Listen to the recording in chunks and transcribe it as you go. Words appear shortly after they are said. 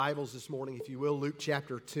Bibles this morning, if you will, Luke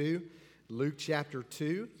chapter 2. Luke chapter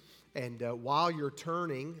 2. And while you're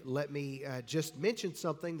turning, let me just mention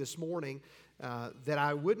something this morning that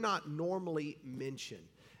I would not normally mention.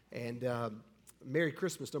 And Merry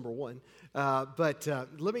Christmas, number one. I'm going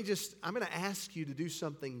to ask you to do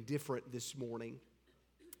something different this morning.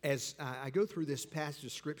 As I go through this passage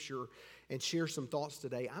of Scripture and share some thoughts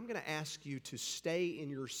today, I'm going to ask you to stay in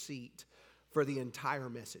your seat for the entire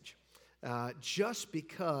message. Just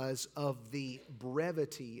because of the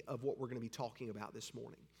brevity of what we're going to be talking about this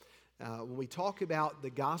morning. When we talk about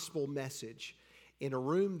the gospel message, in a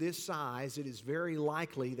room this size, it is very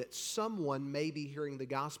likely that someone may be hearing the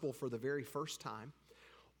gospel for the very first time,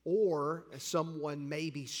 or someone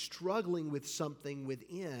may be struggling with something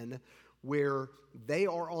within where they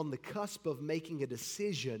are on the cusp of making a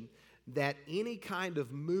decision that any kind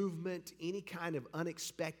of movement, any kind of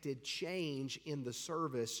unexpected change in the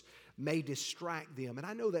service may distract them. And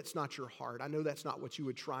I know that's not your heart. I know that's not what you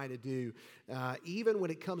would try to do. Even when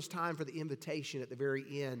it comes time for the invitation at the very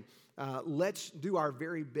end, let's do our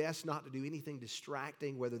very best not to do anything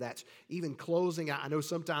distracting, whether that's even closing. I know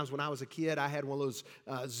sometimes when I was a kid, I had one of those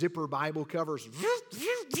zipper Bible covers,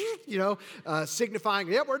 signifying,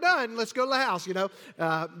 yep, we're done. Let's go to the house,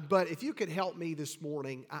 But if you could help me this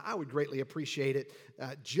morning, I would greatly appreciate it,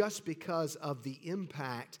 just because of the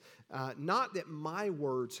impact. Not that my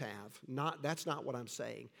words have, that's not what I'm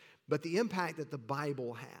saying, but the impact that the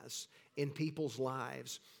Bible has in people's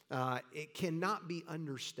lives, it cannot be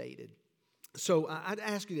understated. So I'd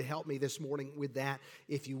ask you to help me this morning with that,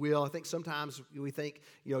 if you will. I think sometimes we think,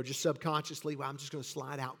 just subconsciously, well, I'm just going to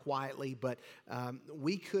slide out quietly, but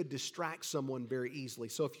we could distract someone very easily.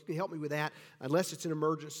 So if you can help me with that, unless it's an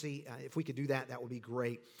emergency, if we could do that, that would be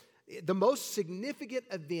great. The most significant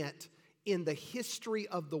event in the history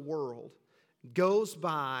of the world goes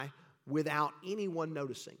by without anyone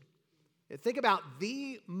noticing. Think about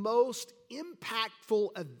the most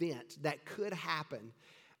impactful event that could happen,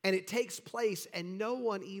 and it takes place and no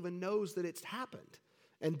one even knows that it's happened.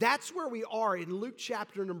 And that's where we are in Luke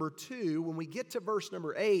chapter number 2. When we get to verse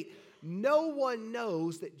number 8, no one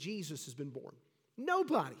knows that Jesus has been born.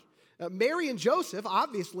 Nobody. Mary and Joseph,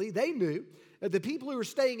 obviously, they knew. The people who were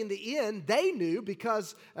staying in the inn, they knew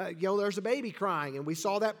because, there's a baby crying, and we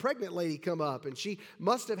saw that pregnant lady come up, and she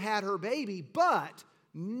must have had her baby, but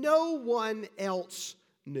no one else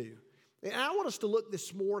knew. And I want us to look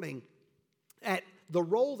this morning at the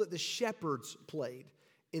role that the shepherds played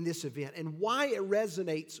in this event and why it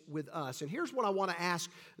resonates with us. And here's what I want to ask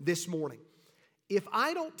this morning. If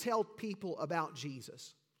I don't tell people about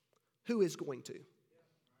Jesus, who is going to?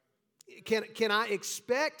 Can I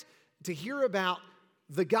expect to hear about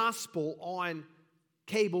the gospel on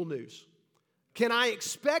cable news? Can I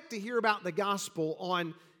expect to hear about the gospel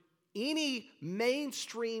on any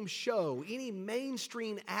mainstream show, any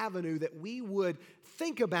mainstream avenue that we would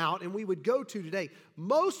think about and we would go to today?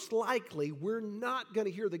 Most likely, we're not going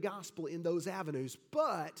to hear the gospel in those avenues,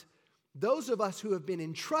 but those of us who have been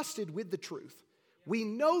entrusted with the truth, we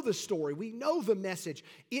know the story, we know the message.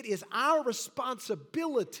 It is our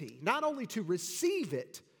responsibility not only to receive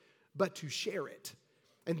it, but to share it.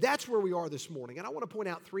 And that's where we are this morning. And I want to point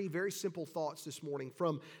out 3 very simple thoughts this morning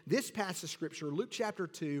from this passage of Scripture, Luke chapter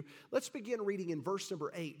 2. Let's begin reading in verse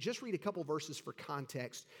number 8. Just read a couple verses for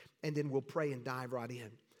context, and then we'll pray and dive right in.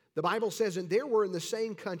 The Bible says, "And there were in the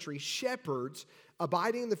same country shepherds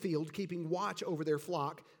abiding in the field, keeping watch over their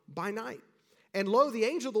flock by night. And lo, the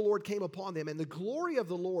angel of the Lord came upon them, and the glory of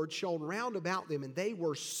the Lord shone round about them, and they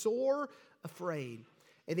were sore afraid.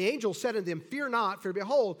 And the angel said unto them, Fear not, for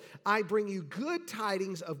behold, I bring you good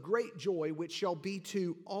tidings of great joy, which shall be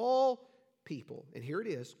to all people." And here it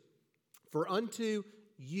is. "For unto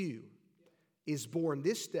you is born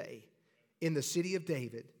this day in the city of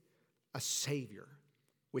David a Savior,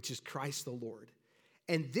 which is Christ the Lord.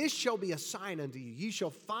 And this shall be a sign unto you. You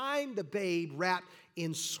shall find the babe wrapped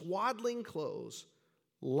in swaddling clothes,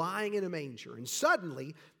 lying in a manger. And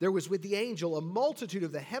suddenly there was with the angel a multitude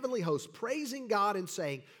of the heavenly host, praising God and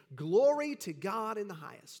saying, Glory to God in the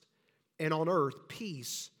highest, and on earth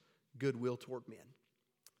peace, goodwill toward men."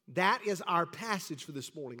 That is our passage for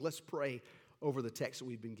this morning. Let's pray over the text that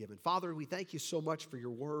we've been given. Father, we thank you so much for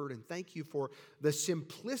your word, and thank you for the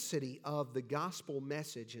simplicity of the gospel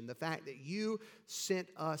message and the fact that you sent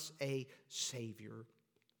us a Savior.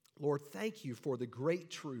 Lord, thank you for the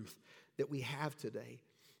great truth that we have today.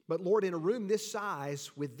 But Lord, in a room this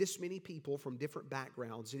size with this many people from different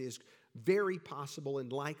backgrounds, it is very possible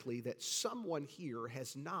and likely that someone here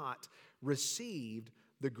has not received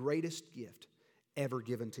the greatest gift ever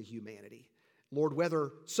given to humanity. Lord,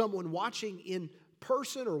 whether someone watching in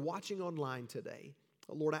person or watching online today,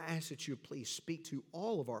 Lord, I ask that you please speak to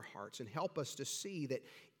all of our hearts and help us to see that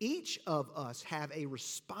each of us have a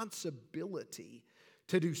responsibility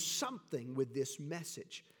to do something with this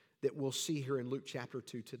message that we'll see here in Luke chapter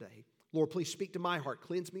 2 today. Lord, please speak to my heart.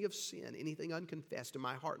 Cleanse me of sin, anything unconfessed in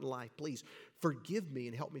my heart and life. Please forgive me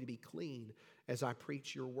and help me to be clean as I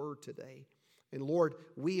preach your word today. And Lord,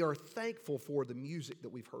 we are thankful for the music that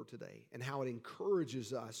we've heard today and how it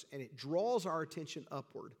encourages us and it draws our attention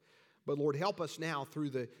upward. But Lord, help us now through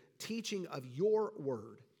the teaching of your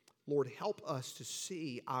word. Lord, help us to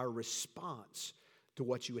see our response to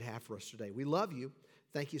what you would have for us today. We love you.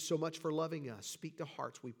 Thank you so much for loving us. Speak to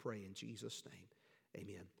hearts, we pray in Jesus' name.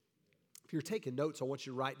 Amen. If you're taking notes, I want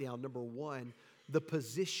you to write down, number one, the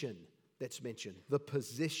position that's mentioned. The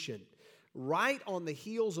position. Right on the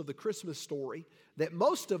heels of the Christmas story that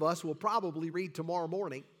most of us will probably read tomorrow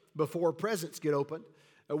morning before presents get opened.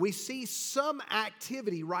 We see some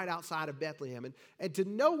activity right outside of Bethlehem. And to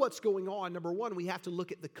know what's going on, number one, we have to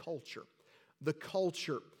look at the culture. The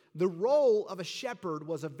culture. The role of a shepherd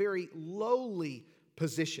was a very lowly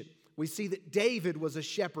position. We see that David was a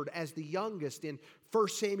shepherd as the youngest in 1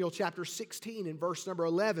 Samuel chapter 16 in verse number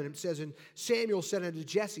 11. It says, and Samuel said unto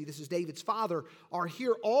Jesse, this is David's father, are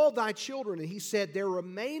here all thy children? And he said, there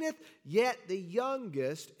remaineth yet the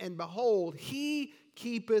youngest, and behold, he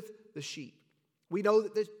keepeth the sheep. We know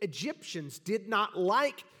that the Egyptians did not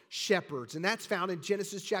like shepherds, and that's found in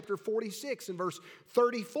Genesis chapter 46 and verse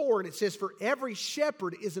 34. And it says, for every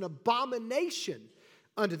shepherd is an abomination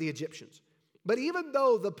unto the Egyptians. But even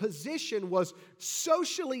though the position was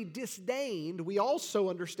socially disdained, we also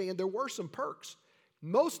understand there were some perks.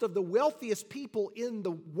 Most of the wealthiest people in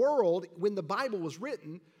the world when the Bible was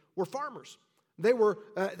written were farmers.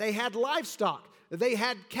 They had livestock. They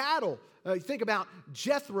had cattle. Think about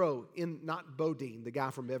Jethro not Bodine, the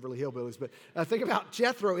guy from Beverly Hillbillies, but think about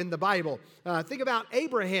Jethro in the Bible. Think about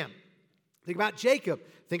Abraham. Think about Jacob.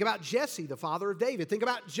 Think about Jesse, the father of David. Think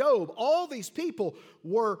about Job. All these people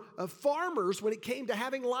were farmers when it came to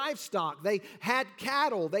having livestock. They had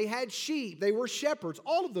cattle. They had sheep. They were shepherds.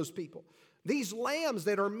 All of those people. These lambs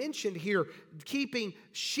that are mentioned here, keeping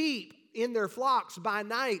sheep in their flocks by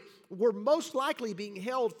night, were most likely being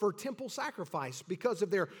held for temple sacrifice because of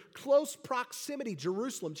their close proximity to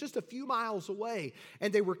Jerusalem, just a few miles away.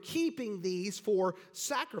 And they were keeping these for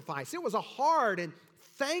sacrifice. It was a hard and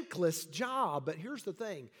thankless job, but here's the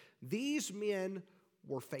thing. These men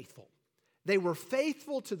were faithful. They were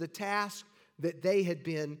faithful to the task that they had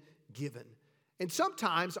been given. And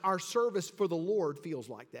sometimes our service for the Lord feels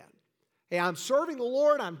like that. Hey, I'm serving the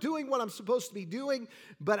Lord, I'm doing what I'm supposed to be doing,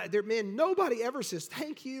 but nobody ever says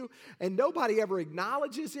thank you, and nobody ever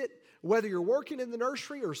acknowledges it, whether you're working in the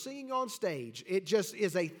nursery or singing on stage. It just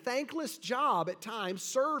is a thankless job at times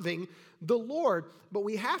serving the Lord. But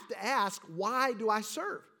we have to ask, why do I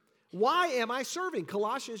serve? Why am I serving?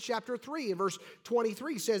 Colossians chapter 3 and verse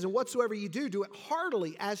 23 says, and whatsoever you do, do it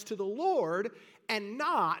heartily as to the Lord and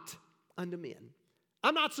not unto men.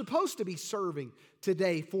 I'm not supposed to be serving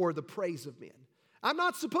today for the praise of men. I'm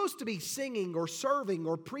not supposed to be singing or serving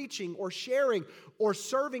or preaching or sharing or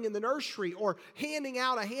serving in the nursery or handing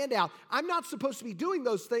out a handout. I'm not supposed to be doing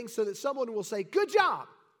those things so that someone will say, good job.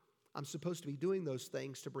 I'm supposed to be doing those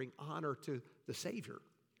things to bring honor to the Savior.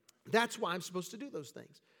 That's why I'm supposed to do those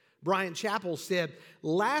things. Brian Chappell said,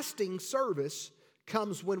 lasting service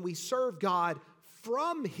comes when we serve God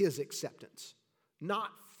from His acceptance,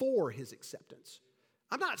 not for His acceptance.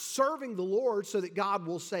 I'm not serving the Lord so that God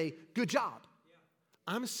will say, good job.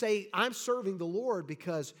 I'm serving the Lord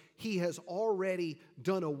because He has already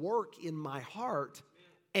done a work in my heart,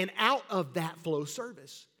 and out of that flows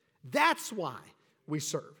service. That's why we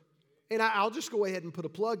serve. And I'll just go ahead and put a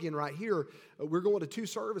plug in right here. We're going to 2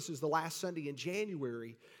 services the last Sunday in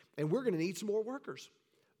January, and we're going to need some more workers.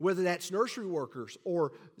 Whether that's nursery workers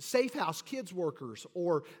or Safe House kids workers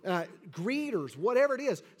or greeters, whatever it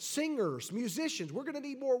is, singers, musicians, we're going to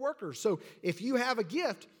need more workers. So if you have a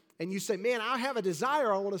gift and you say, man, I have a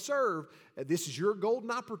desire, I want to serve, this is your golden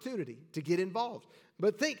opportunity to get involved.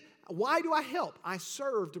 But think, why do I help? I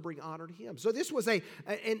serve to bring honor to Him. So this was an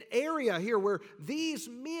area here where these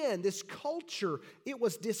men, this culture, it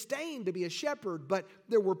was disdained to be a shepherd, but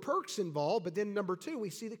there were perks involved. But then number 2, we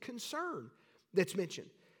see the concern that's mentioned.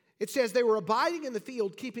 It says they were abiding in the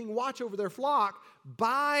field, keeping watch over their flock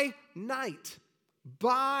by night.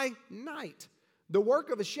 By night. The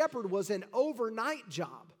work of a shepherd was an overnight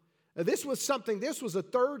job. This was a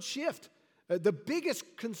third shift. The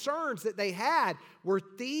biggest concerns that they had were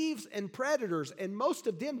thieves and predators, and most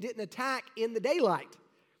of them didn't attack in the daylight.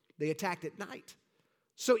 They attacked at night.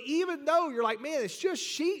 So even though you're like, man, it's just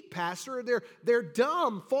sheep, Pastor, they're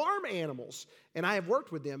dumb farm animals. And I have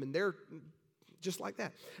worked with them, and they're just like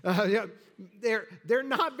that. Yeah, they're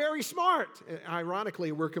not very smart.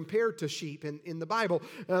 Ironically, we're compared to sheep in the Bible.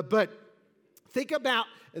 But think about,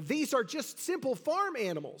 these are just simple farm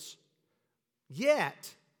animals.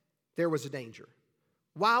 Yet, there was a danger.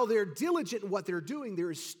 While they're diligent in what they're doing,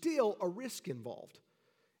 there is still a risk involved.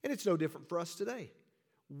 And it's no different for us today.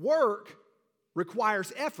 Work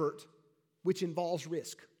requires effort, which involves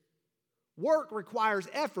risk. Work requires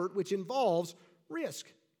effort, which involves risk.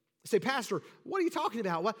 You say, Pastor, what are you talking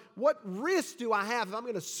about? What risk do I have if I'm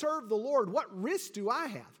going to serve the Lord? What risk do I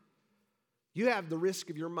have? You have the risk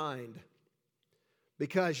of your mind,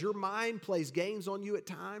 because your mind plays games on you at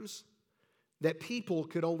times that people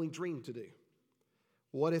could only dream to do.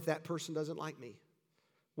 What if that person doesn't like me?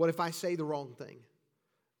 What if I say the wrong thing?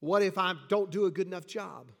 What if I don't do a good enough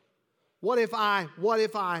job? What if I?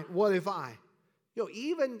 You know,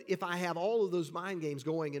 even if I have all of those mind games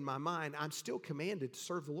going in my mind, I'm still commanded to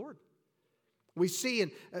serve the Lord. We see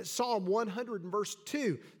in Psalm 100 and verse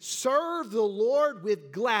 2, serve the Lord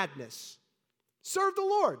with gladness. Serve the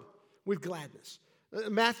Lord with gladness.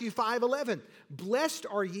 Matthew 5:11, blessed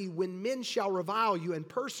are ye when men shall revile you and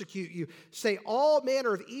persecute you, say all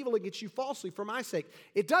manner of evil against you falsely for my sake.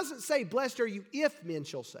 It doesn't say, blessed are you if men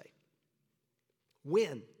shall say.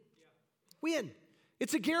 When? When?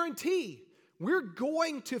 It's a guarantee. We're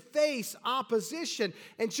going to face opposition.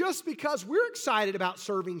 And just because we're excited about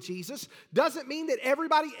serving Jesus doesn't mean that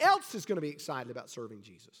everybody else is going to be excited about serving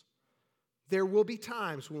Jesus. There will be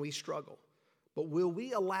times when we struggle. But will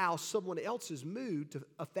we allow someone else's mood to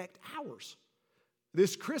affect ours?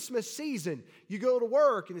 This Christmas season, you go to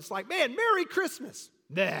work and it's like, man, Merry Christmas.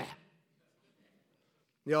 Nah.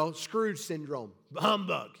 You know, Scrooge syndrome,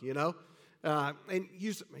 humbug, you know. And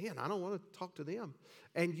you say, man, I don't want to talk to them.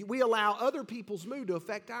 And we allow other people's mood to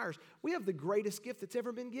affect ours. We have the greatest gift that's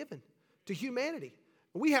ever been given to humanity.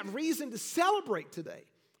 We have reason to celebrate today.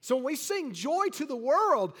 So when we sing joy to the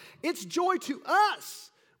world, it's joy to us.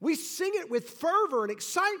 We sing it with fervor and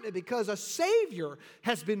excitement because a Savior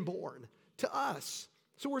has been born to us.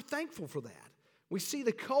 So we're thankful for that. We see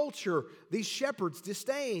the culture these shepherds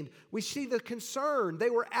disdained. We see the concern. They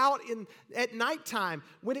were out at nighttime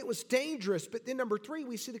when it was dangerous. But then number 3,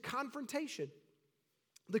 we see the confrontation.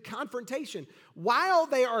 The confrontation. While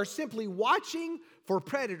they are simply watching for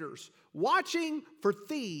predators, watching for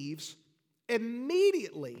thieves,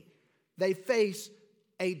 immediately they face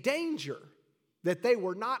a danger that they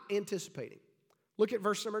were not anticipating. Look at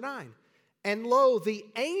verse number 9. And lo, the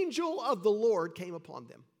angel of the Lord came upon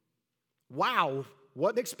them. Wow,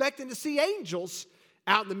 wasn't expecting to see angels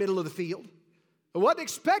out in the middle of the field. I wasn't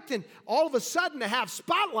expecting all of a sudden to have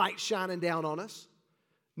spotlights shining down on us.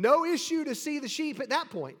 No issue to see the sheep at that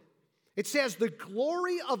point. It says, the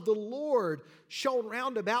glory of the Lord shone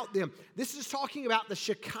round about them. This is talking about the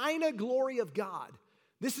Shekinah glory of God.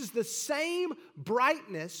 This is the same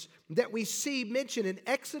brightness that we see mentioned in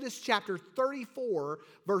Exodus chapter 34,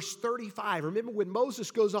 verse 35. Remember when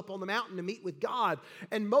Moses goes up on the mountain to meet with God,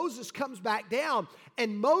 and Moses comes back down,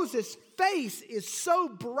 and Moses' face is so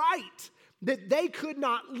bright that they could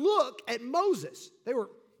not look at Moses. They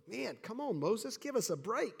were, man, come on, Moses, give us a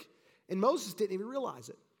break. And Moses didn't even realize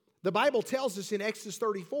it. The Bible tells us in Exodus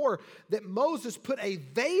 34 that Moses put a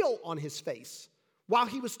veil on his face while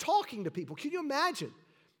he was talking to people. Can you imagine?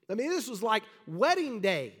 I mean, this was like wedding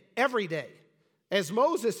day every day, as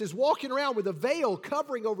Moses is walking around with a veil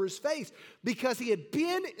covering over his face because he had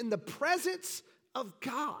been in the presence of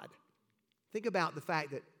God. Think about the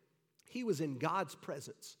fact that he was in God's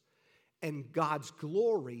presence and God's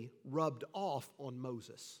glory rubbed off on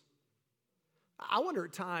Moses. I wonder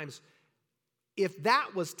at times, if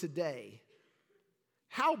that was today,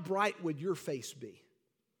 how bright would your face be?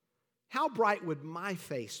 How bright would my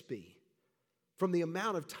face be from the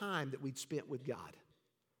amount of time that we'd spent with God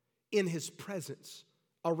in His presence,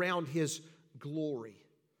 around His glory?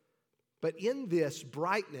 But in this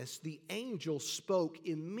brightness, the angel spoke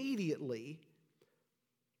immediately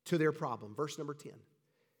to their problem. Verse number 10.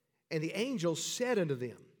 And the angel said unto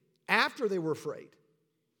them, after they were afraid,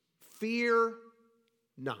 fear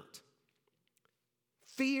not.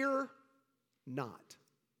 Fear not.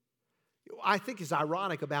 I think it's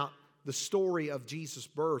ironic about the story of Jesus'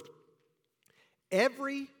 birth.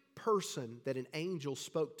 Every person that an angel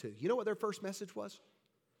spoke to, you know what their first message was?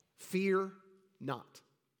 Fear not.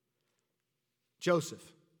 Joseph,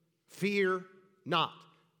 fear not.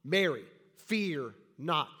 Mary, fear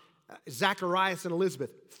not. Zacharias and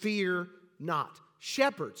Elizabeth, fear not.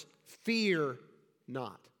 Shepherds, fear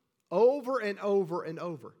not. Over and over and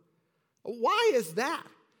over. Why is that?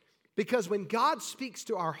 Because when God speaks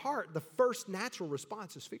to our heart, the first natural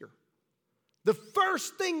response is fear. The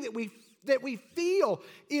first thing that we feel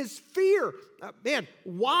is fear. Man,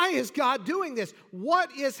 why is God doing this?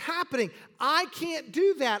 What is happening? I can't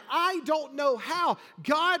do that. I don't know how.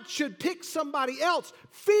 God should pick somebody else.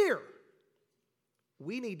 Fear.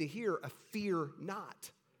 We need to hear a fear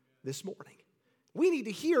not this morning. We need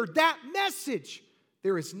to hear that message.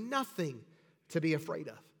 There is nothing to be afraid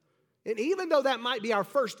of. And even though that might be our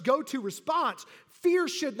first go-to response, fear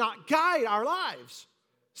should not guide our lives.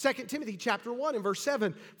 2 Timothy chapter 1 and verse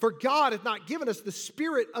 7, for God hath not given us the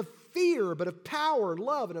spirit of fear, but of power and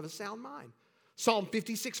love and of a sound mind. Psalm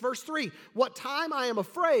 56 verse 3, what time I am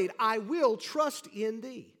afraid, I will trust in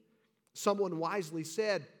thee. Someone wisely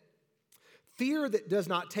said, fear that does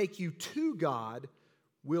not take you to God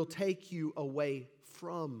will take you away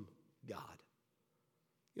from God.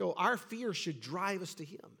 You know, our fear should drive us to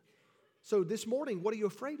Him. So this morning, what are you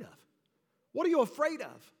afraid of? What are you afraid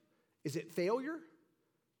of? Is it failure?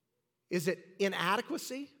 Is it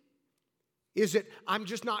inadequacy? Is it I'm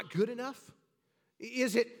just not good enough?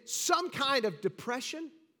 Is it some kind of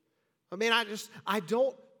depression? I mean, I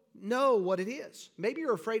don't know what it is. Maybe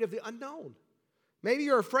you're afraid of the unknown. Maybe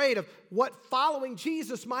you're afraid of what following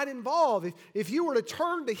Jesus might involve. If you were to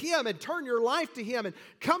turn to Him and turn your life to Him and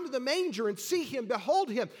come to the manger and see Him,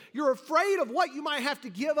 behold Him, you're afraid of what you might have to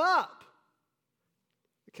give up.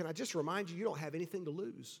 Can I just remind you, you don't have anything to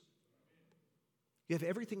lose. You have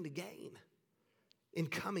everything to gain in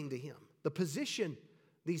coming to Him. The position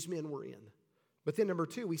these men were in. But then number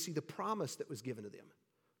 2, we see the promise that was given to them.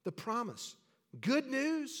 The promise. Good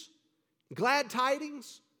news, glad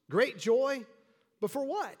tidings, great joy. But for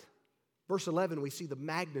what? Verse 11, we see the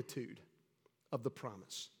magnitude of the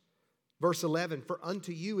promise. Verse 11, for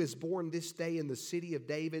unto you is born this day in the city of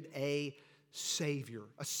David a Savior.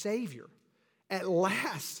 A Savior. At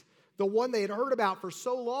last, the one they had heard about for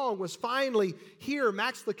so long was finally here.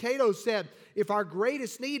 Max Lucado said, if our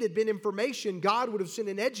greatest need had been information, God would have sent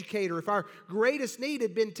an educator. If our greatest need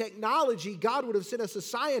had been technology, God would have sent us a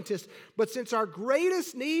scientist. But since our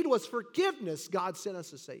greatest need was forgiveness, God sent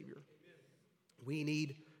us a Savior. We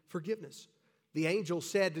need forgiveness. The angel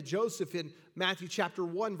said to Joseph in Matthew chapter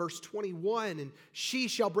 1, verse 21, and she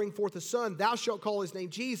shall bring forth a son. Thou shalt call his name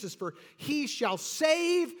Jesus, for he shall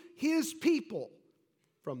save his people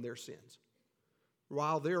from their sins.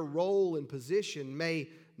 While their role and position may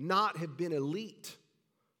not have been elite,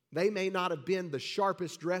 they may not have been the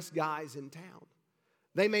sharpest dressed guys in town.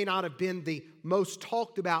 They may not have been the most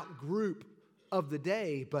talked about group of the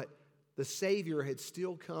day, but the Savior had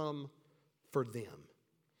still come for them.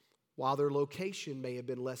 While their location may have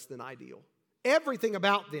been less than ideal. Everything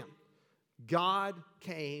about them, God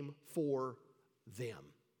came for them.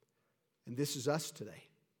 And this is us today.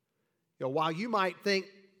 You know, while you might think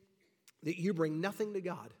that you bring nothing to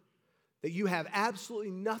God, that you have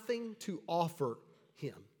absolutely nothing to offer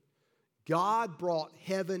Him, God brought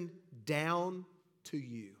heaven down to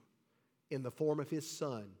you in the form of His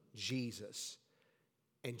Son, Jesus.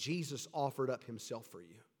 And Jesus offered up Himself for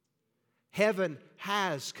you. Heaven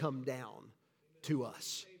has come down to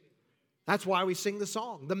us. That's why we sing the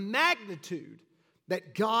song. The magnitude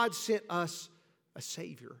that God sent us a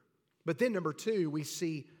Savior. But then number 2, we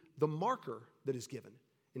see the marker that is given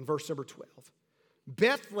in verse number 12.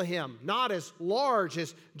 Bethlehem, not as large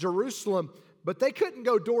as Jerusalem, but they couldn't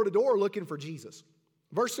go door to door looking for Jesus.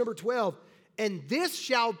 Verse number 12, and this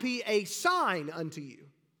shall be a sign unto you.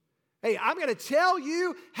 Hey, I'm going to tell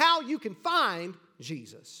you how you can find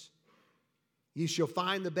Jesus. You shall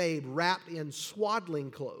find the babe wrapped in swaddling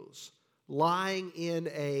clothes, lying in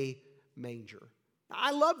a manger.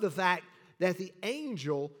 I love the fact that the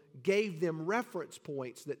angel gave them reference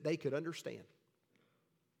points that they could understand.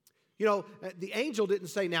 You know, the angel didn't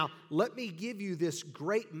say, now, let me give you this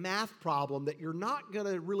great math problem that you're not going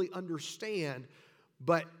to really understand,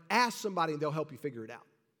 but ask somebody and they'll help you figure it out.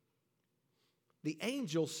 The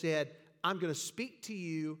angel said, I'm going to speak to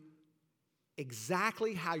you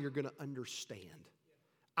exactly how you're going to understand.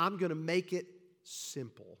 I'm going to make it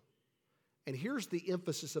simple. And here's the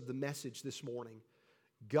emphasis of the message this morning.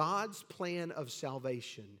 God's plan of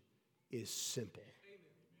salvation is simple.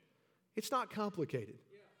 It's not complicated.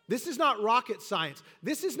 This is not rocket science.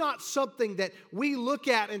 This is not something that we look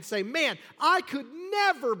at and say, man, I could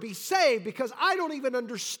never be saved because I don't even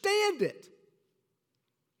understand it.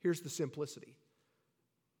 Here's the simplicity.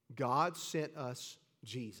 God sent us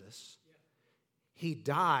Jesus. He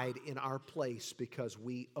died in our place because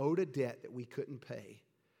we owed a debt that we couldn't pay.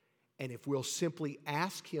 And if we'll simply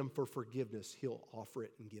ask Him for forgiveness, He'll offer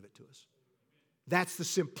it and give it to us. That's the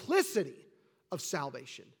simplicity of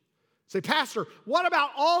salvation. Say, Pastor, what about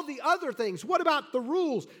all the other things? What about the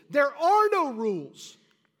rules? There are no rules.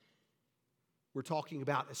 We're talking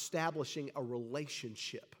about establishing a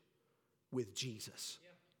relationship with Jesus.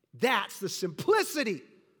 That's the simplicity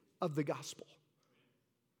of the gospel.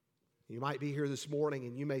 You might be here this morning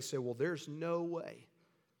and you may say, well, there's no way.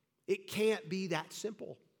 It can't be that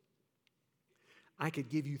simple. I could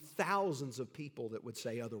give you thousands of people that would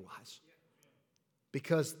say otherwise.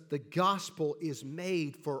 Because the gospel is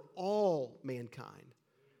made for all mankind.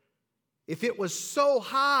 If it was so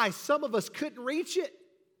high, some of us couldn't reach it.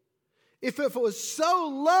 If it was so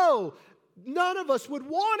low, none of us would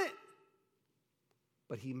want it.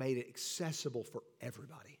 But he made it accessible for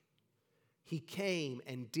everybody. He came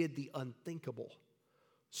and did the unthinkable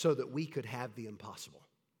so that we could have the impossible.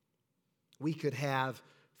 We could have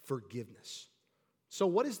forgiveness. So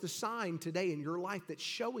what is the sign today in your life that's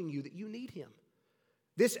showing you that you need him?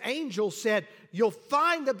 This angel said, you'll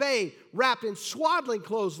find the babe wrapped in swaddling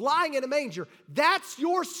clothes, lying in a manger. That's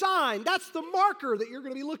your sign. That's the marker that you're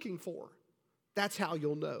going to be looking for. That's how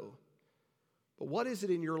you'll know. But what is it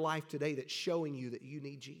in your life today that's showing you that you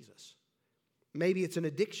need Jesus? Maybe it's an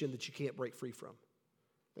addiction that you can't break free from.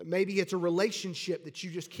 Maybe it's a relationship that you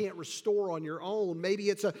just can't restore on your own. Maybe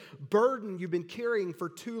it's a burden you've been carrying for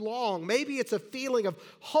too long. Maybe it's a feeling of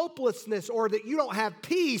hopelessness or that you don't have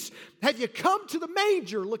peace. Have you come to the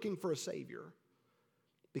manger looking for a Savior?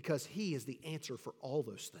 Because he is the answer for all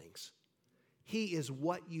those things. He is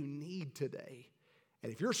what you need today.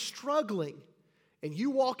 And if you're struggling and you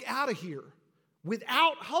walk out of here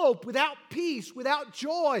without hope, without peace, without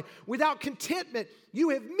joy, without contentment,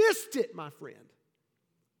 you have missed it, my friend.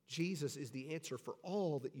 Jesus is the answer for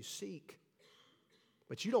all that you seek.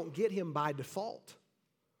 But you don't get him by default.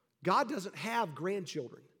 God doesn't have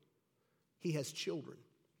grandchildren. He has children.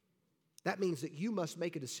 That means that you must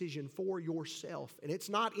make a decision for yourself. And it's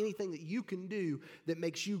not anything that you can do that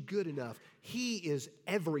makes you good enough. He is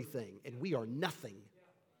everything, and we are nothing.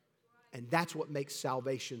 And that's what makes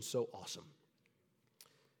salvation so awesome.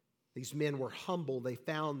 These men were humble. They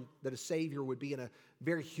found that a Savior would be in a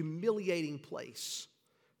very humiliating place,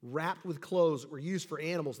 wrapped with clothes that were used for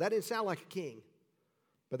animals. That didn't sound like a king,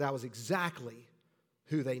 but that was exactly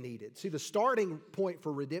who they needed. See, the starting point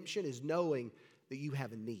for redemption is knowing that you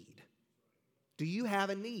have a need. Do you have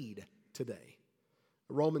a need today?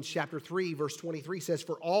 Romans chapter 3, verse 23 says,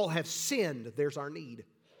 for all have sinned, there's our need,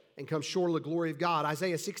 and come short of the glory of God.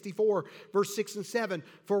 Isaiah 64, verse 6 and 7,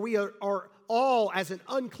 for we are all as an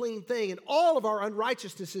unclean thing, and all of our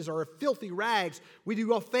unrighteousnesses are filthy rags. We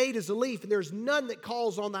do all fade as a leaf, and there is none that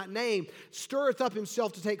calls on that name. Stirreth up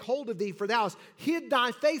himself to take hold of thee, for thou hast hid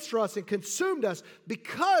thy face from us and consumed us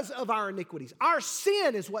because of our iniquities. Our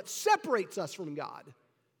sin is what separates us from God.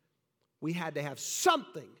 We had to have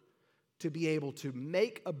something to be able to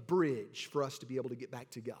make a bridge for us to be able to get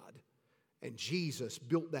back to God. And Jesus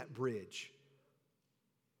built that bridge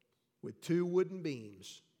with 2 wooden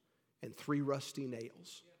beams and 3 rusty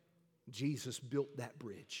nails. Jesus built that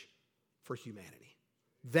bridge for humanity.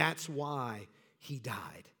 That's why he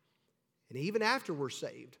died. And even after we're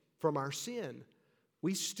saved from our sin,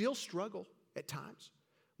 we still struggle at times.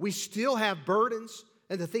 We still have burdens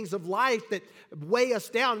and the things of life that weigh us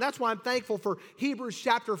down. And that's why I'm thankful for Hebrews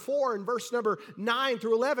chapter 4 and verse number 9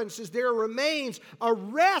 through 11. It says, there remains a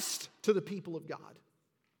rest to the people of God.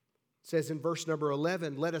 It says in verse number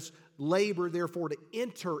 11, let us labor therefore to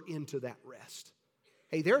enter into that rest.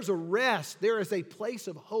 Hey, there's a rest. There is a place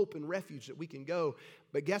of hope and refuge that we can go.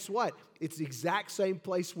 But guess what? It's the exact same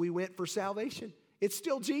place we went for salvation. It's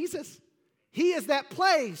still Jesus. He is that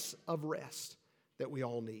place of rest that we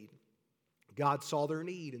all need. God saw their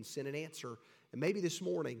need and sent an answer. And maybe this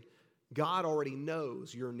morning, God already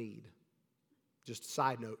knows your need. Just a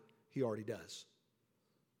side note, he already does.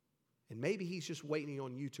 And maybe he's just waiting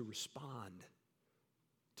on you to respond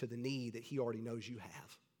to the need that he already knows you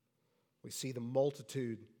have. We see the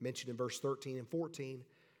multitude mentioned in verse 13 and 14.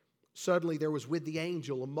 Suddenly there was with the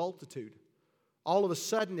angel a multitude. All of a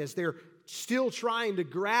sudden, as they're still trying to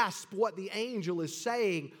grasp what the angel is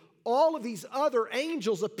saying, all of these other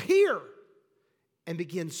angels appear and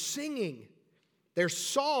begin singing. Their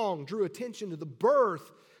song drew attention to the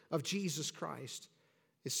birth of Jesus Christ.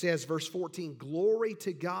 It says, verse 14, glory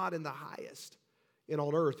to God in the highest, and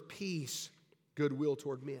on earth peace, goodwill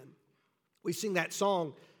toward men. We sing that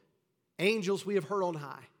song, angels we have heard on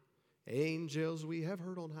high. Angels we have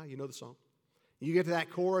heard on high. You know the song. You get to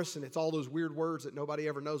that chorus, and it's all those weird words that nobody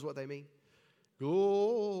ever knows what they mean. Going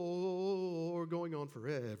on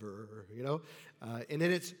forever, you know. And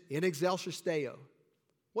then it's in excelsis Deo.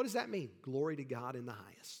 What does that mean? Glory to God in the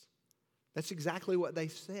highest. That's exactly what they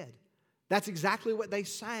said. That's exactly what they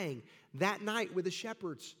sang that night with the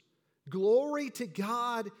shepherds. Glory to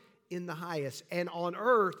God in the highest, and on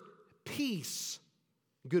earth, peace,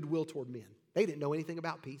 goodwill toward men. They didn't know anything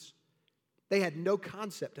about peace. They had no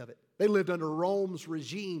concept of it. They lived under Rome's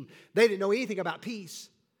regime. They didn't know anything about peace.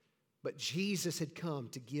 But Jesus had come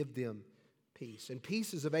to give them peace. And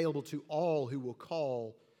peace is available to all who will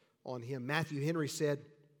call on Him. Matthew Henry said,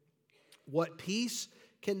 "What peace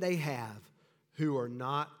can they have who are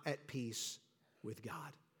not at peace with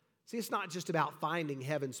God?" See, it's not just about finding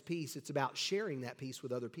heaven's peace. It's about sharing that peace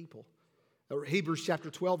with other people. Hebrews chapter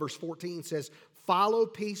 12, verse 14 says, "Follow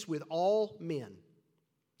peace with all men."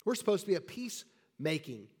 We're supposed to be a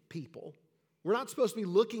peacemaking people. We're not supposed to be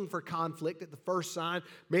looking for conflict at the first sign.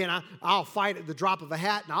 Man, I'll fight at the drop of a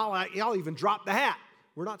hat, and I'll even drop the hat.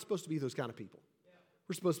 We're not supposed to be those kind of people.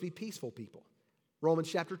 We're supposed to be peaceful people. Romans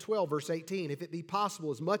chapter 12, verse 18, "If it be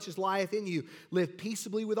possible, as much as lieth in you, live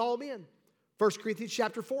peaceably with all men." 1 Corinthians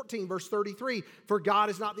chapter 14, verse 33, "For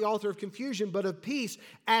God is not the author of confusion, but of peace,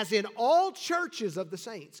 as in all churches of the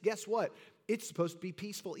saints." Guess what? It's supposed to be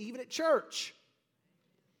peaceful even at church.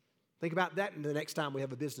 Think about that the next time we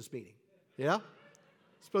have a business meeting. Yeah?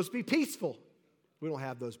 It's supposed to be peaceful. We don't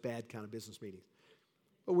have those bad kind of business meetings.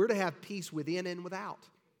 But we're to have peace within and without.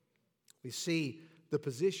 We see the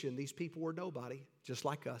position. These people were nobody, just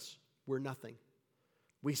like us. We're nothing.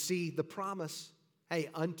 We see the promise. Hey,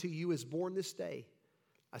 unto you is born this day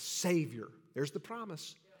a Savior. There's the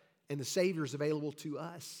promise. And the Savior is available to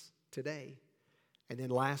us today. And then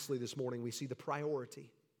lastly this morning, we see the priority.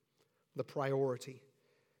 The priority.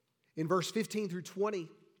 In verse 15 through 20,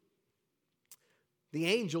 the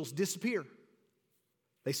angels disappear.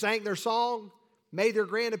 They sang their song, made their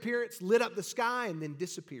grand appearance, lit up the sky, and then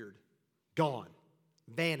disappeared. Gone.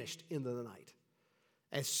 Vanished into the night.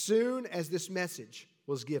 As soon as this message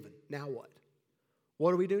was given, now what?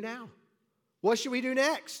 What do we do now? What should we do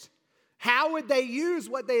next? How would they use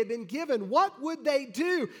what they had been given? What would they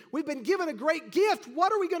do? We've been given a great gift.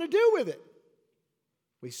 What are we going to do with it?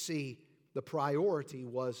 We see the priority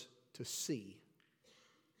was to see.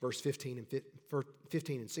 Verse 15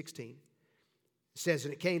 and 16. It says,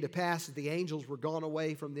 "And it came to pass that the angels were gone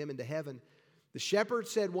away from them into heaven. The shepherds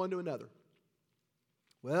said one to another,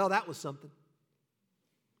 'Well, that was something.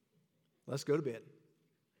 Let's go to bed.'"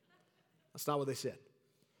 That's not what they said.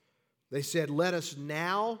 They said, "Let us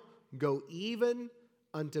now go even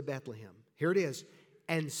unto Bethlehem." Here it is.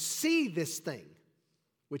 "And see this thing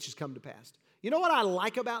which has come to pass." You know what I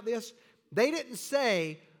like about this? They didn't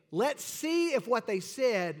say, "Let's see if what they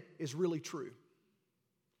said is really true."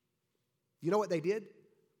 You know what they did?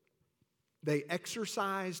 They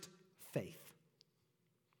exercised faith.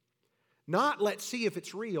 Not, "Let's see if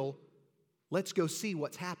it's real." Let's go see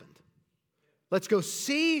what's happened. Let's go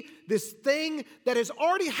see this thing that has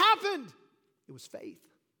already happened. It was faith.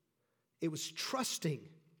 It was trusting.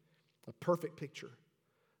 A perfect picture.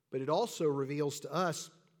 But it also reveals to us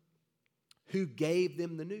who gave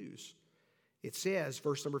them the news. It says,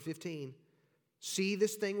 verse number 15, "See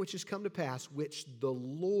this thing which has come to pass, which the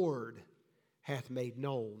Lord hath made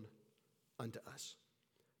known unto us."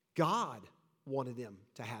 God wanted them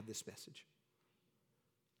to have this message.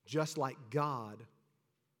 Just like God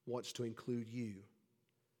wants to include you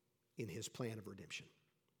in His plan of redemption.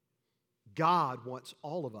 God wants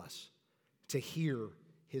all of us to hear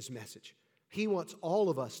His message. He wants all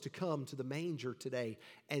of us to come to the manger today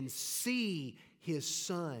and see His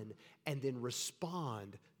Son and then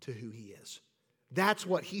respond to who He is. That's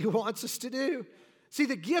what He wants us to do. See,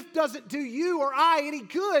 the gift doesn't do you or I any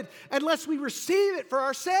good unless we receive it for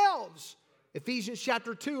ourselves. Ephesians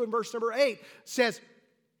chapter 2 and verse number 8 says,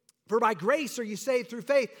 "For by grace are you saved through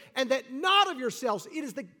faith, and that not of yourselves. It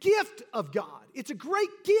is the gift of God." It's a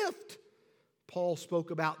great gift. Paul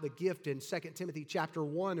spoke about the gift in 2 Timothy chapter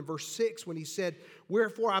 1 and verse 6 when he said,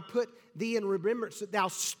 "Wherefore I put thee in remembrance that thou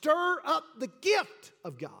stir up the gift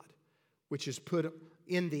of God, which is put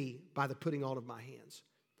in thee by the putting on of my hands."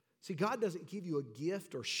 See, God doesn't give you a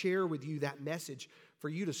gift or share with you that message for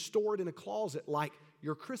you to store it in a closet like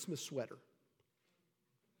your Christmas sweater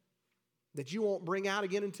that you won't bring out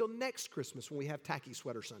again until next Christmas when we have Tacky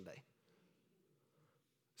Sweater Sunday.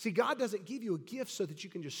 See, God doesn't give you a gift so that you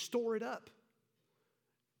can just store it up.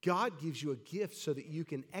 God gives you a gift so that you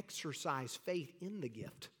can exercise faith in the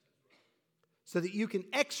gift, so that you can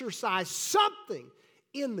exercise something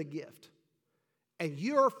in the gift. And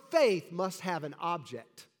your faith must have an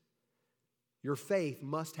object. Your faith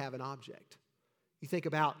must have an object. You think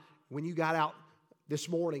about when you got out this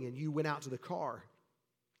morning and you went out to the car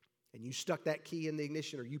and you stuck that key in the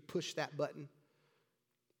ignition or you pushed that button.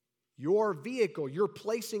 Your vehicle, you're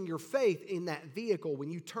placing your faith in that vehicle. When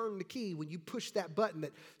you turn the key, when you push that button,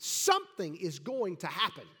 that something is going to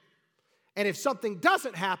happen. And if something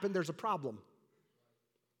doesn't happen, there's a problem.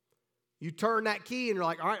 You turn that key and you're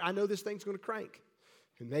like, all right, I know this thing's going to crank.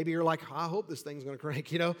 And maybe you're like, I hope this thing's going to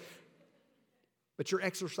crank, But you're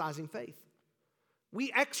exercising faith.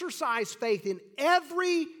 We exercise faith in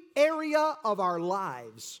every area of our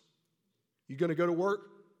lives. You're going to go to work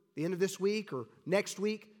the end of this week or next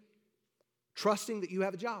week, trusting that you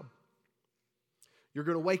have a job. You're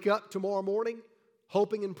going to wake up tomorrow morning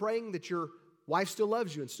hoping and praying that your wife still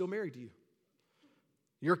loves you and still married to you.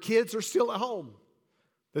 Your kids are still at home,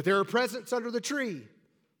 that there are presents under the tree.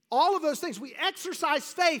 All of those things. We exercise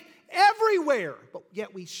faith everywhere, but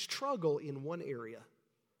yet we struggle in one area,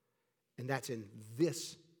 and that's in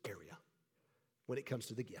this area when it comes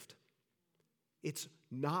to the gift. It's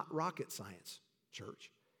not rocket science,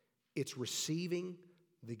 church. It's receiving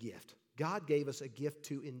the gift. God gave us a gift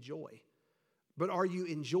to enjoy. But are you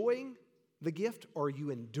enjoying the gift or are you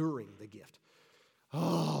enduring the gift?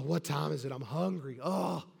 Oh, what time is it? I'm hungry.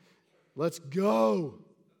 Oh, let's go.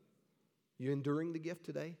 You enduring the gift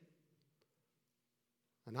today?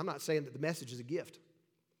 And I'm not saying that the message is a gift,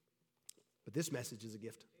 but this message is a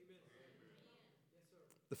gift.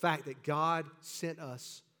 The fact that God sent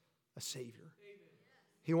us a Savior.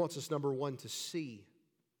 He wants us, number one, to see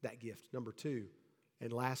that gift. Number two,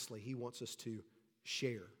 and lastly, He wants us to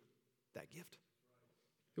share that gift.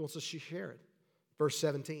 He wants us to share it. Verse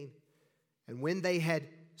 17, and when they had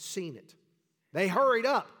seen it, they hurried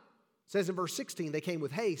up. It says in verse 16, they came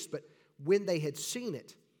with haste, but when they had seen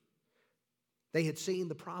it, they had seen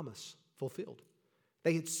the promise fulfilled.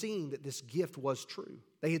 They had seen that this gift was true.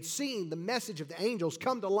 They had seen the message of the angels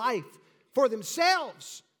come to life for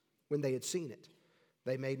themselves. When they had seen it,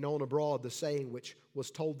 they made known abroad the saying which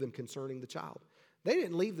was told them concerning the child. They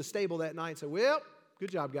didn't leave the stable that night and say, well,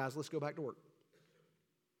 good job, guys, let's go back to work.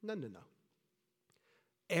 No.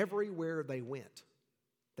 Everywhere they went,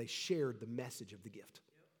 they shared the message of the gift.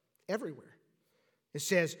 Everywhere. It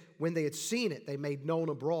says, when they had seen it, they made known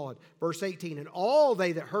abroad. Verse 18, and all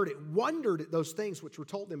they that heard it wondered at those things which were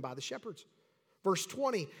told them by the shepherds. Verse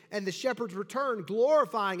 20, and the shepherds returned,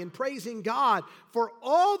 glorifying and praising God for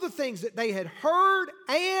all the things that they had heard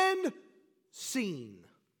and seen,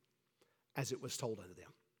 as it was told unto them.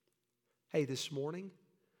 Hey, this morning,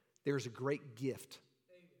 there's a great gift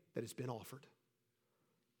that has been offered.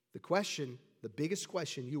 The question, the biggest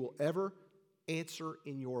question you will ever answer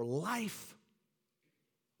in your life: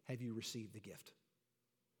 have you received the gift?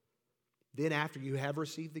 Then after you have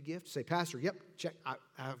received the gift, say, Pastor, yep, check, I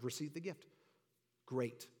have received the gift.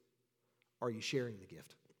 Great. Are you sharing the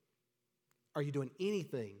gift? Are you doing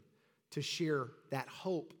anything to share that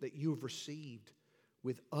hope that you have received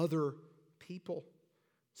with other people?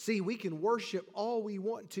 See, we can worship all we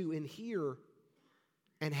want to in here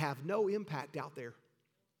and have no impact out there.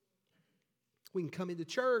 We can come into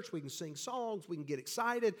church, we can sing songs, we can get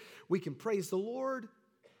excited, we can praise the Lord,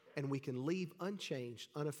 and we can leave unchanged,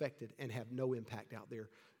 unaffected, and have no impact out there.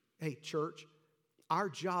 Hey, church, our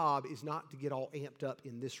job is not to get all amped up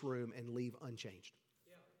in this room and leave unchanged.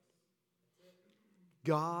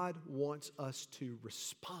 God wants us to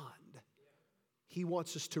respond. He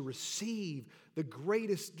wants us to receive the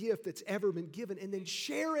greatest gift that's ever been given and then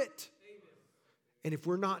share it. And if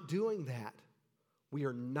we're not doing that, we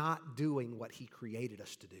are not doing what He created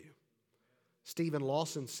us to do. Stephen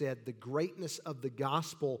Lawson said, the greatness of the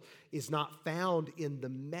gospel is not found in the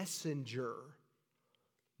messenger,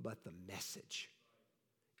 but the message.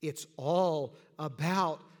 It's all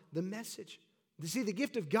about the message. You see, the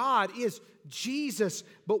gift of God is Jesus,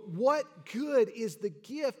 but what good is the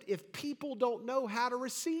gift if people don't know how to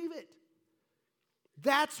receive it?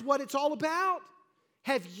 That's what it's all about.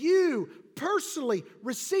 Have you personally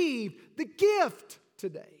received the gift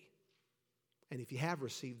today? And if you have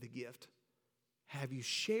received the gift, have you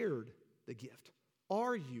shared the gift?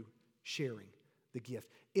 Are you sharing the gift?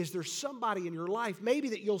 Is there somebody in your life maybe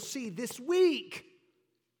that you'll see this week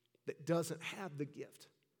that doesn't have the gift?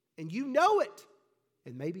 And you know it,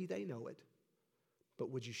 and maybe they know it, but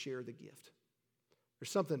would you share the gift?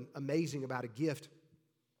 There's something amazing about a gift.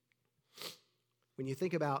 When you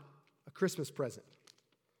think about a Christmas present,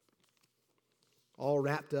 all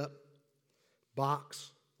wrapped up,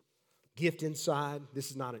 box, gift inside.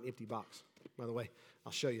 This is not an empty box, by the way.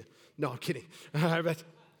 I'll show you. No, I'm kidding. But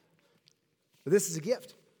this is a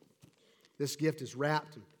gift. This gift is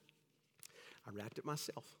wrapped. And I wrapped it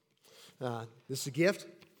myself. This is a gift.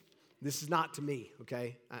 This is not to me,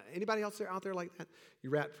 okay? Anybody else out there like that? You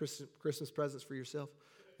wrap Christmas presents for yourself?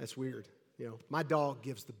 That's weird. You know, my dog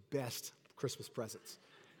gives the best Christmas presents.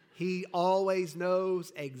 He always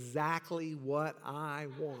knows exactly what I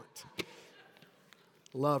want.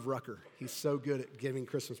 Love Rucker. He's so good at giving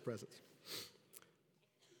Christmas presents.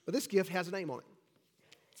 But this gift has a name on it.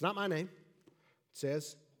 It's not my name. It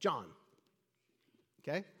says John.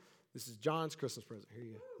 Okay? This is John's Christmas present. Here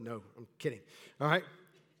you go. No, I'm kidding. All right?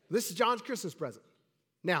 This is John's Christmas present.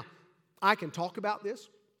 Now, I can talk about this.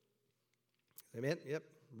 Amen? Yep.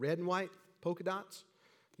 Red and white polka dots.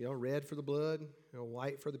 Red for the blood.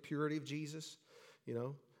 White for the purity of Jesus.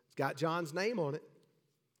 It's got John's name on it.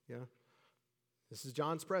 This is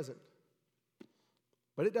John's present.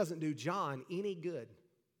 But it doesn't do John any good.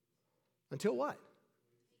 Until what?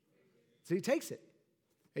 So he takes it.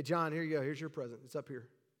 Hey, John, here you go. Here's your present. It's up here.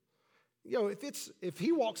 If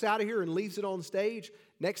he walks out of here and leaves it on stage,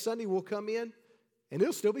 next Sunday we'll come in and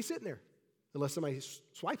it'll still be sitting there unless somebody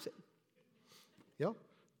swipes it.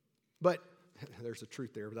 But there's a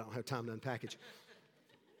truth there, but I don't have time to unpackage.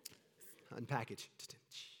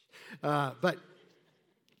 But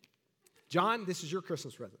John, this is your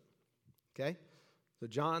Christmas present. Okay? So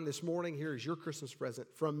John, this morning, here is your Christmas present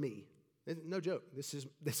from me. No joke. This is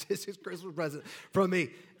his Christmas present from me.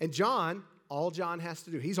 And John, all John has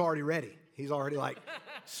to do, he's already ready. He's already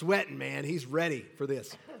sweating, man. He's ready for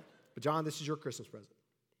this. But John, this is your Christmas present.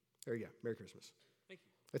 There you go. Merry Christmas. Thank you.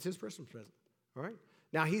 That's his Christmas present. All right?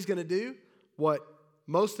 Now, he's going to do what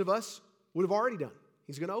most of us would have already done.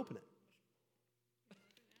 He's going to open it.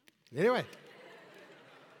 Anyway,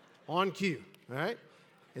 on cue. All right?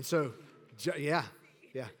 And so, yeah.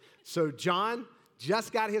 So John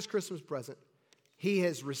just got his Christmas present. He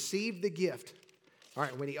has received the gift. All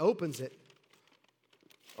right, when he opens it.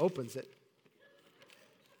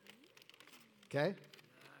 Okay?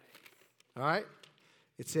 All right?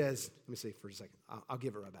 It says, let me see for a second. I'll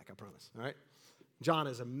give it right back, I promise. All right? John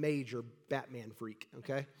is a major Batman freak,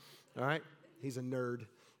 okay? All right? He's a nerd.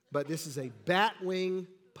 But this is a Batwing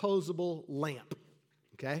posable lamp,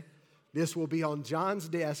 okay? This will be on John's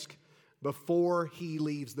desk before he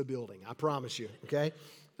leaves the building. I promise you, okay?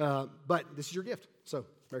 But this is your gift. So,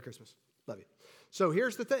 Merry Christmas. Love you. So,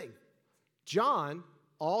 here's the thing. John,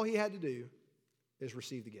 all he had to do is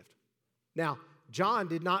receive the gift. Now, John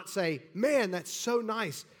did not say, man, that's so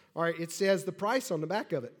nice. All right, it says the price on the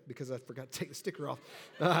back of it because I forgot to take the sticker off.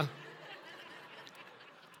 The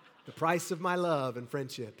price of my love and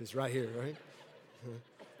friendship is right here, right?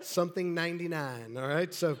 Something 99, all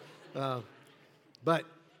right? So, but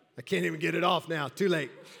I can't even get it off now. Too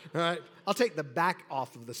late. All right. I'll take the back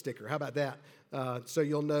off of the sticker. How about that? So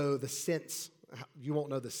you'll know the cents. You won't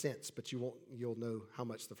know the cents, but you'll know how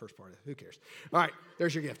much the first part is. Who cares? All right.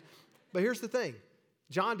 There's your gift. But here's the thing.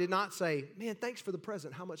 John did not say, man, thanks for the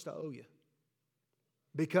present. How much do I owe you?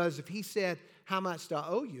 Because if he said, how much do I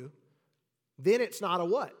owe you? Then it's not a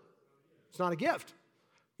what? It's not a gift.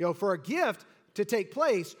 For a gift to take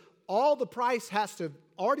place, all the price has to have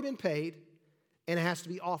already been paid, and it has to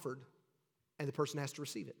be offered, and the person has to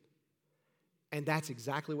receive it. And that's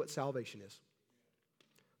exactly what salvation is.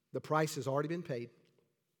 The price has already been paid.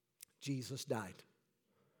 Jesus died.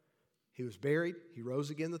 He was buried. He rose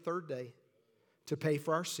again the third day to pay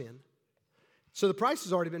for our sin. So the price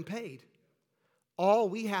has already been paid. All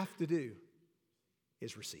we have to do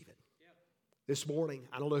is receive it. This morning,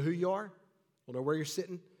 I don't know who you are. Don't know where you're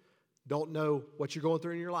sitting. Don't know what you're going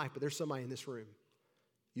through in your life, but there's somebody in this room.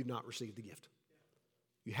 You've not received the gift.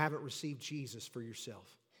 You haven't received Jesus for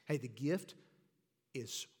yourself. Hey, the gift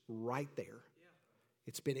is right there.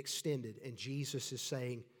 It's been extended, and Jesus is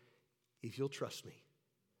saying, if you'll trust me,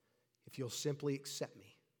 if you'll simply accept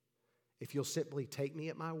me, if you'll simply take me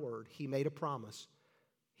at my word, he made a promise.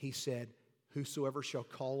 He said, whosoever shall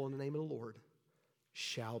call on the name of the Lord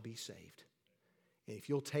shall be saved. And if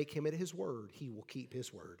you'll take him at his word, he will keep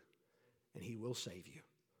his word, and he will save you.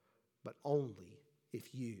 But only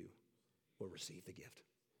if you will receive the gift.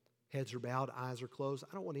 Heads are bowed, eyes are closed.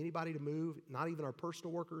 I don't want anybody to move, not even our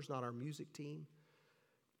personal workers, not our music team.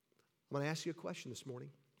 I'm going to ask you a question this morning.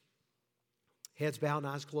 Heads bowed and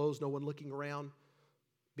eyes closed, no one looking around.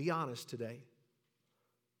 Be honest today.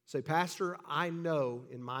 Say, Pastor, I know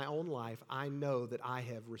in my own life, I know that I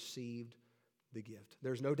have received the gift.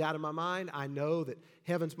 There's no doubt in my mind. I know that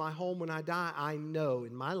heaven's my home when I die. I know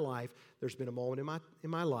in my life, there's been a moment in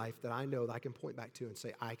my life that I know that I can point back to and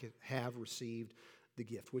say, I have received the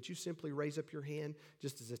gift. Would you simply raise up your hand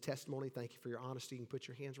just as a testimony? Thank you for your honesty. You can put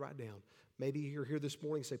your hands right down. Maybe you're here this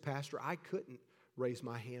morning and say, Pastor, I couldn't raise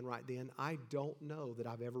my hand right then. I don't know that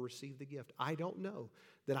I've ever received the gift. I don't know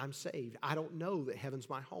that I'm saved. I don't know that heaven's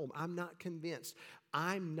my home. I'm not convinced.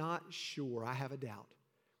 I'm not sure. I have a doubt.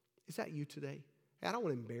 Is that you today? I don't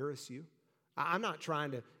want to embarrass you. I'm not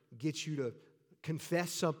trying to get you to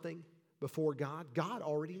confess something before God, God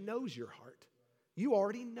already knows your heart. You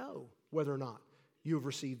already know whether or not you have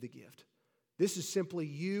received the gift. This is simply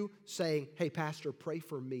you saying, hey, Pastor, pray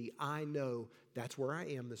for me. I know that's where I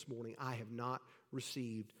am this morning. I have not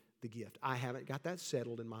received the gift. I haven't got that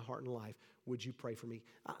settled in my heart and life. Would you pray for me?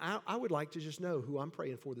 I would like to just know who I'm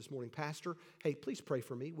praying for this morning. Pastor, hey, please pray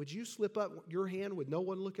for me. Would you slip up your hand with no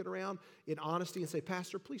one looking around in honesty and say,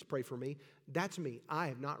 Pastor, please pray for me. That's me. I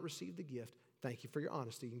have not received the gift. Thank you for your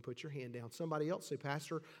honesty. You can put your hand down. Somebody else say,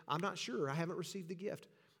 Pastor, I'm not sure. I haven't received the gift.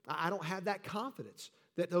 I don't have that confidence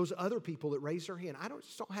that those other people that raise their hand,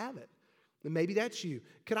 just don't have it. And maybe that's you.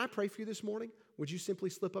 Can I pray for you this morning? Would you simply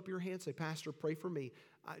slip up your hand and say, Pastor, pray for me?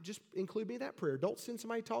 Just include me in that prayer. Don't send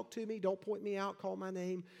somebody to talk to me. Don't point me out, call my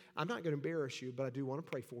name. I'm not going to embarrass you, but I do want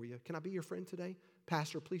to pray for you. Can I be your friend today?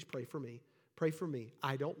 Pastor, please pray for me. Pray for me.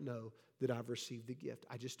 I don't know that I've received the gift.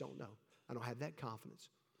 I just don't know. I don't have that confidence.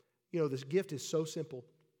 You know, this gift is so simple.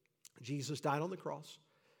 Jesus died on the cross.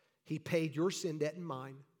 He paid your sin debt and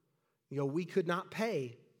mine. You know, we could not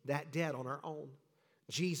pay that debt on our own.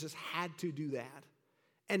 Jesus had to do that.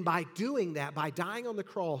 And by doing that, by dying on the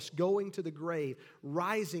cross, going to the grave,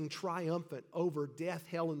 rising triumphant over death,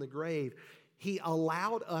 hell, and the grave, He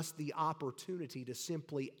allowed us the opportunity to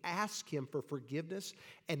simply ask Him for forgiveness.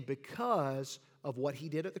 And because of what He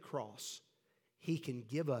did at the cross, He can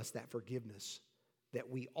give us that forgiveness that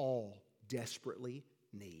we all desperately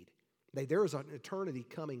need. There is an eternity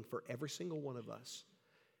coming for every single one of us.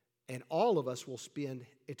 And all of us will spend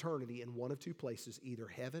eternity in one of two places, either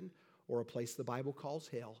heaven or a place the Bible calls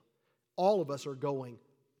hell. All of us are going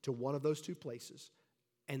to one of those two places.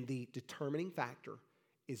 And the determining factor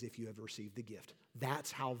is if you have received the gift.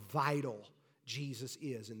 That's how vital Jesus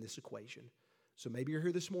is in this equation. So maybe you're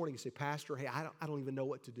here this morning and say, Pastor, hey, I don't even know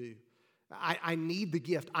what to do. I need the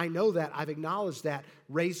gift. I know that. I've acknowledged that.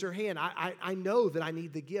 Raise your hand. I know that I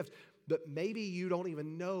need the gift. But maybe you don't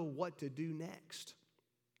even know what to do next.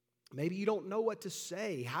 Maybe you don't know what to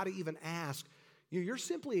say, how to even ask. You're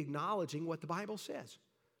simply acknowledging what the Bible says,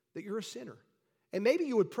 that you're a sinner. And maybe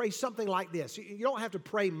you would pray something like this. You don't have to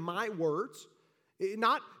pray my words.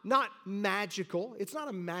 Not magical. It's not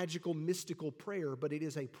a magical, mystical prayer, but it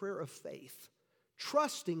is a prayer of faith.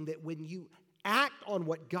 Trusting that when you act on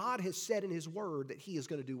what God has said in His Word, that He is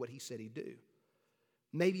going to do what He said He'd do.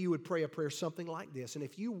 Maybe you would pray a prayer something like this. And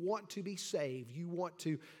if you want to be saved, you want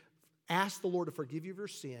to ask the Lord to forgive you of your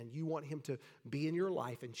sin, you want Him to be in your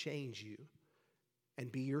life and change you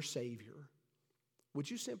and be your Savior,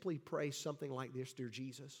 would you simply pray something like this? Dear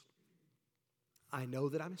Jesus, I know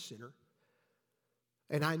that I'm a sinner,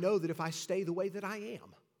 and I know that if I stay the way that I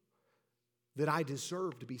am, that I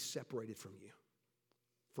deserve to be separated from you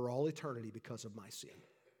for all eternity because of my sin.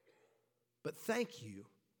 But thank you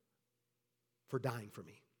for dying for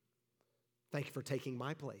me. Thank you for taking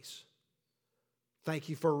my place. Thank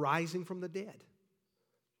you for rising from the dead,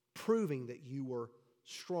 proving that you were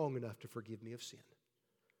strong enough to forgive me of sin.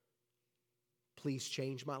 Please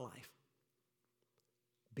change my life.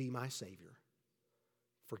 Be my Savior.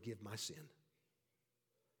 Forgive my sin.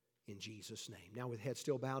 In Jesus' name. Now, with head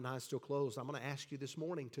still bowed and eyes still closed, I'm going to ask you this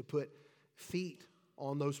morning to put feet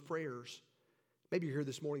on those prayers. Maybe you're here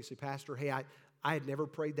this morning and say, Pastor, hey, I had never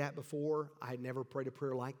prayed that before. I had never prayed a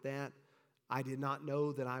prayer like that. I did not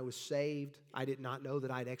know that I was saved. I did not know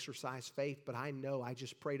that I'd exercised faith, but I know I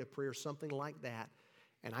just prayed a prayer something like that,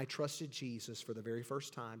 and I trusted Jesus for the very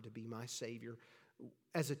first time to be my Savior.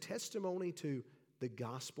 As a testimony to the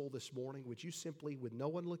gospel this morning, would you simply, with no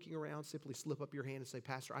one looking around, simply slip up your hand and say,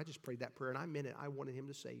 Pastor, I just prayed that prayer, and I meant it. I wanted Him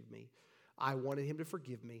to save me. I wanted Him to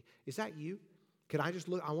forgive me. Is that you? Can I just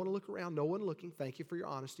look? I want to look around. No one looking. Thank you for your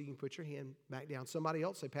honesty. You can put your hand back down. Somebody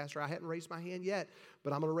else say, Pastor, I hadn't raised my hand yet,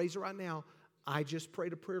 but I'm going to raise it right now. I just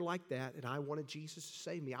prayed a prayer like that, and I wanted Jesus to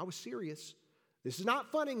save me. I was serious. This is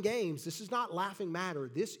not fun and games. This is not laughing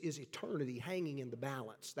matter. This is eternity hanging in the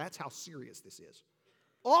balance. That's how serious this is.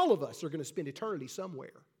 All of us are going to spend eternity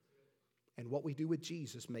somewhere, and what we do with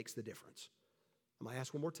Jesus makes the difference. I'm going to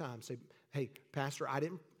ask one more time. Say, hey, Pastor,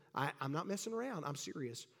 I'm not messing around. I'm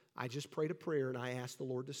serious. I just prayed a prayer, and I asked the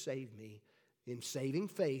Lord to save me. In saving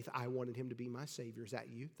faith, I wanted Him to be my Savior. Is that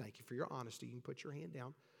you? Thank you for your honesty. You can put your hand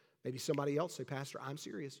down. Maybe somebody else say, Pastor, I'm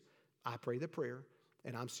serious. I pray the prayer,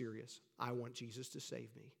 and I'm serious. I want Jesus to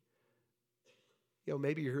save me. You know,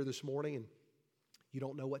 maybe you're here this morning, and you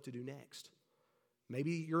don't know what to do next.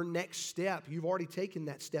 Maybe your next step, you've already taken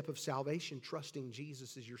that step of salvation, trusting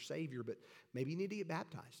Jesus as your Savior, but maybe you need to get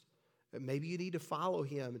baptized. Maybe you need to follow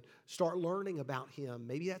Him and start learning about Him.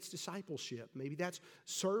 Maybe that's discipleship. Maybe that's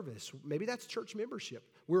service. Maybe that's church membership.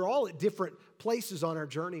 We're all at different places on our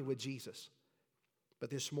journey with Jesus. But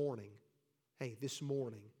this morning, hey, this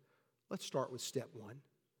morning, let's start with step one.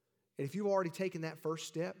 And if you've already taken that first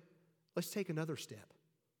step, let's take another step.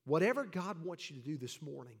 Whatever God wants you to do this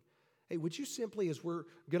morning, hey, would you simply, as we're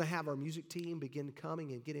going to have our music team begin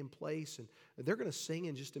coming and get in place, and they're going to sing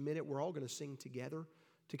in just a minute. We're all going to sing together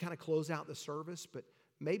to kind of close out the service. But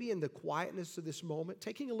maybe in the quietness of this moment,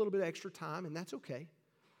 taking a little bit of extra time, and that's okay,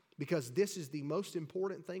 because this is the most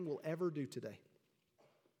important thing we'll ever do today.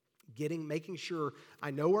 Making sure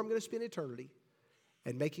I know where I'm going to spend eternity,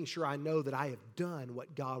 and making sure I know that I have done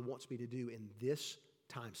what God wants me to do in this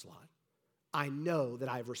time slot. I know that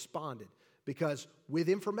I've responded, because with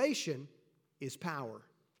information is power,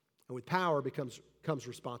 and with power comes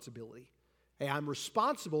responsibility. Hey, I'm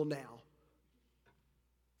responsible now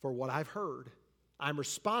for what I've heard. I'm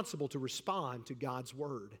responsible to respond to God's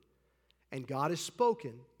word. And God has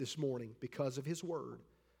spoken this morning because of His word.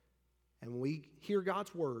 And when we hear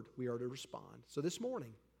God's word, we are to respond. So this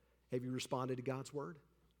morning, have you responded to God's word?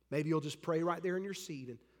 Maybe you'll just pray right there in your seat,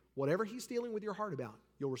 and whatever He's dealing with your heart about,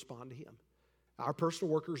 you'll respond to Him. Our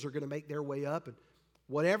personal workers are going to make their way up, and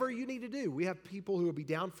whatever you need to do, we have people who will be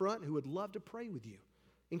down front who would love to pray with you,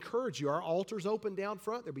 encourage you. Our altar's open down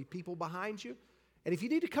front. There'll be people behind you. And if you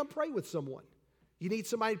need to come pray with someone, you need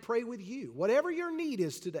somebody to pray with you, whatever your need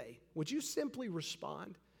is today, would you simply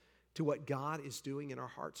respond to what God is doing in our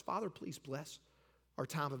hearts? Father, please bless our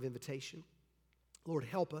time of invitation. Lord,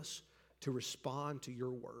 help us to respond to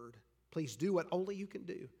your word. Please do what only you can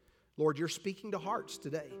do. Lord, you're speaking to hearts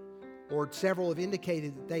today. Lord, several have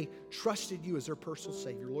indicated that they trusted you as their personal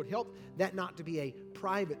Savior. Lord, help that not to be a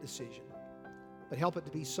private decision, but help it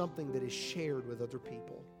to be something that is shared with other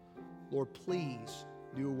people. Lord, please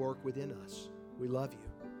do a work within us. We love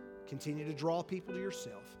you. Continue to draw people to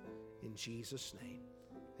yourself. In Jesus' name,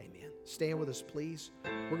 amen. Stand with us, please.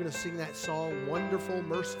 We're going to sing that song, Wonderful,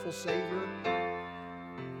 Merciful Savior.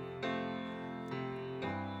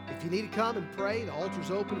 If you need to come and pray, the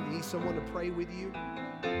altar's open. If you need someone to pray with you,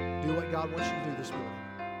 do what God wants you to do this morning.